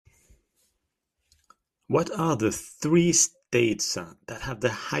What are the three states that have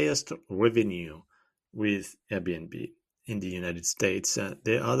the highest revenue with Airbnb in the United States?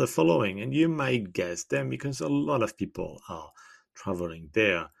 They are the following, and you might guess them because a lot of people are traveling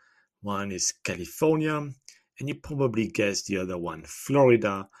there. One is California, and you probably guessed the other one,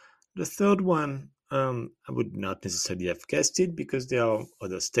 Florida. The third one, I would not necessarily have guessed it because there are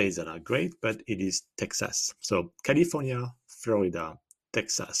other states that are great, but it is Texas. So California, Florida,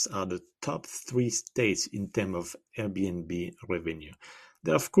 Texas are the top three states in terms of Airbnb revenue.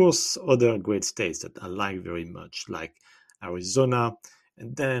 There are, of course, other great states that I like very much, like Arizona,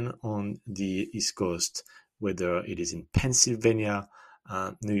 and then on the East Coast, whether it is in Pennsylvania,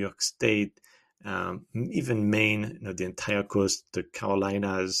 New York State, even Maine, the entire coast, the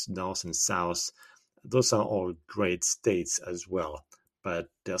Carolinas, North and South, those are all great states as well. But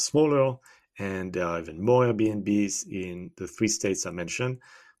they're smaller and there are even more Airbnbs in the three states I mentioned,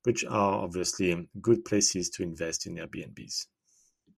 which are obviously good places to invest in Airbnbs.